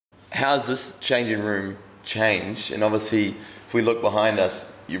how's this changing room changed? And obviously, if we look behind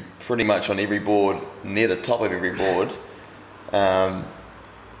us, you're pretty much on every board, near the top of every board. How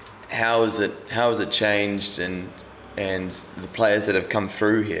has it changed, and the players that have come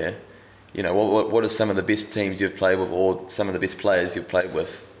through here? You know, what are some of the best teams you've played with, or some of the best players you've played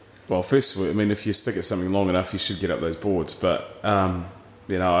with? Well, first of all, I mean, if you stick at something long enough, you should get up those boards. But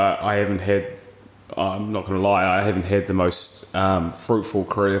you know, I haven't had. I'm not going to lie, I haven't had the most fruitful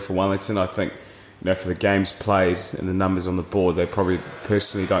career for Wellington. I think, you know, for the games played and the numbers on the board, they probably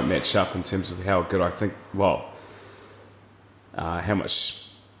personally don't match up in terms of how good I think. Well, how much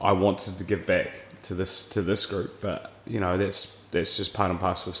I wanted to give back to this group, but you know, that's just part and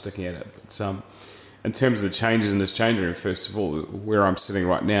parcel of sticking at it. But in terms of the changes in this changing room, first of all, where I'm sitting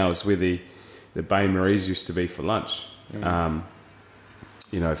right now is where the Bain Marie's used to be for lunch.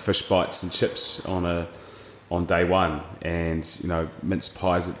 You know, fish bites and chips on day one, and you know, mince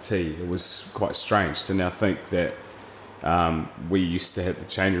pies at tea. It was quite strange to now think that we used to have the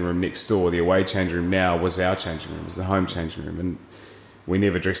changing room next door. The away changing room now was our changing room, was the home changing room, and we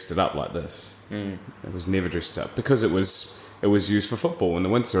never dressed it up like this. It was never dressed up because it was used for football in the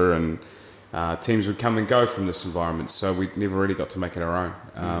winter, and teams would come and go from this environment, so we never really got to make it our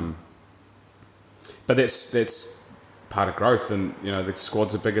own. But that's part of growth, and you know, the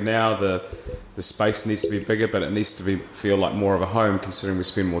squads are bigger now. The space needs to be bigger, but it needs to feel like more of a home, considering we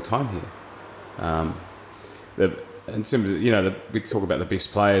spend more time here. In terms of, you know, we talk about the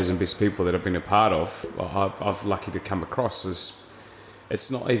best players and best people that I've been a part of. I've lucky to come across is, it's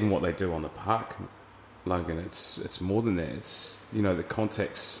not even what they do on the park, Logan. It's more than that. It's, you know, the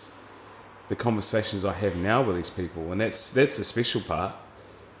context, the conversations I have now with these people, and that's the special part,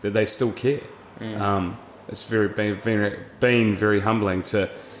 that they still care. It's been very humbling to,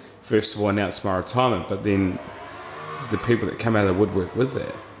 first of all, announce my retirement, but then the people that come out of the woodwork with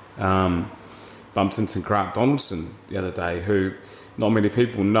that. Bumped into Grant Donaldson the other day, who not many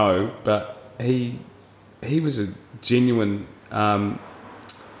people know, but he was a genuine.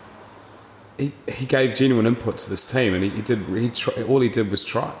 He gave genuine input to this team, and all he did was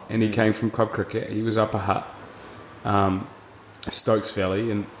try. And he came from club cricket. He was Upper Hutt, Stokes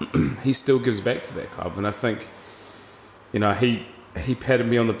Valley, and he still gives back to that club. And I think, you know, he patted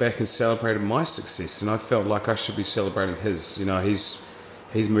me on the back and celebrated my success, and I felt like I should be celebrating his. You know, he's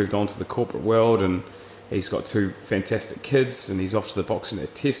moved on to the corporate world, and he's got 2 fantastic kids, and he's off to the boxing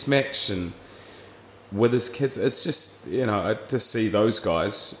at Test match and with his kids. It's just, you know, I just see those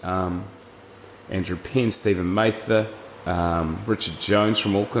guys, Andrew Penn, Stephen Mather, Richard Jones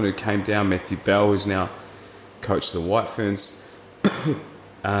from Auckland, who came down, Matthew Bell, who's now coach of the White Ferns,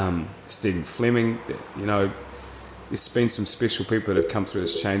 Stephen Fleming. You know, there's been some special people that have come through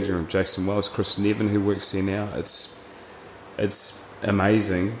this changing room. Jason Wells, Chris Nevin, who works here now. It's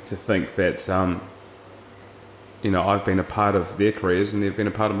amazing to think that, you know, I've been a part of their careers and they've been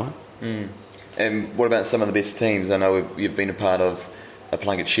a part of mine. And what about some of the best teams? I know you've been a part of a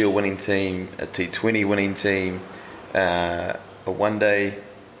Plunket Shield winning team, a T20 winning team, a one-day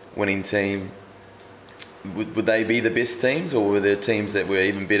winning team. Would they be the best teams, or were there teams that were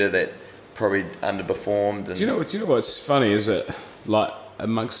even better that probably underperformed? And... Do you know what's funny is that, like,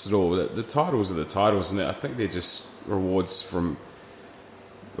 amongst it all, the titles are the titles, and I think they're just rewards from,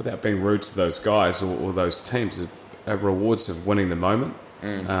 without being rude to those guys or those teams, are rewards of winning the moment,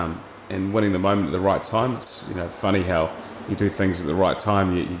 and winning the moment at the right time. It's, you know, funny how you do things at the right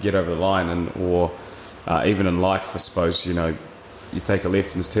time, you get over the line, or even in life, I suppose, you know, you take a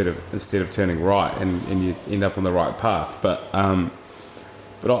left instead of turning right, and you end up on the right path. But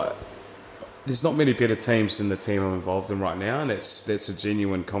there's not many better teams than the team I'm involved in right now, and that's a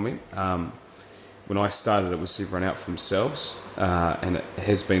genuine comment. When I started, it was everyone out for themselves, and it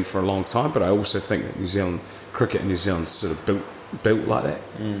has been for a long time. But I also think that New Zealand cricket and New Zealand's sort of built like that,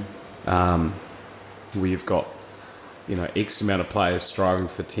 where you've got, you know, X amount of players striving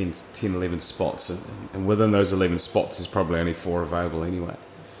for 10, 11 spots, and within those 11 spots there's probably only 4 available anyway.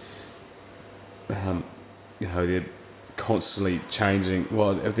 You know, they're constantly changing.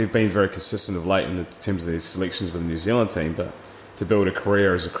 Well, they've been very consistent of late in terms of their selections with the New Zealand team, but to build a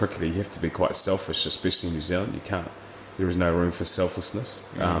career as a cricketer, you have to be quite selfish, especially in New Zealand. There is no room for selflessness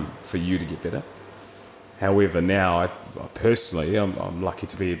for you to get better. However, now, I personally, I'm lucky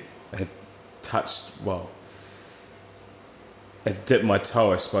to have touched, well, I've dipped my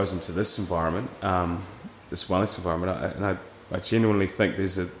toe, I suppose, into this environment, this wellness environment, and I genuinely think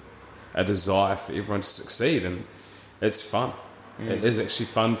there's a desire for everyone to succeed, and it's fun. It is actually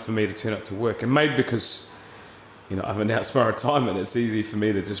fun for me to turn up to work, and maybe because, you know, I've announced my retirement, it's easy for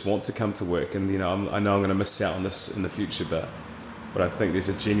me to just want to come to work, and, you know, I know I'm going to miss out on this in the future, but but I think there's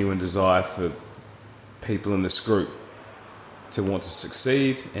a genuine desire for people in this group to want to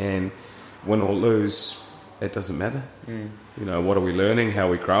succeed, and win or lose, it doesn't matter. You know, what are we learning? How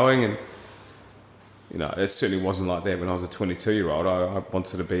are we growing? And you know, it certainly wasn't like that when I was a 22-year-old. I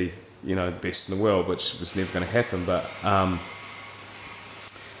wanted to be, you know, the best in the world, which was never going to happen.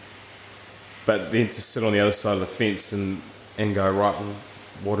 But then to sit on the other side of the fence and go, right, well,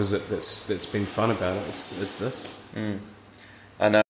 what is it that's been fun about it? It's this. I know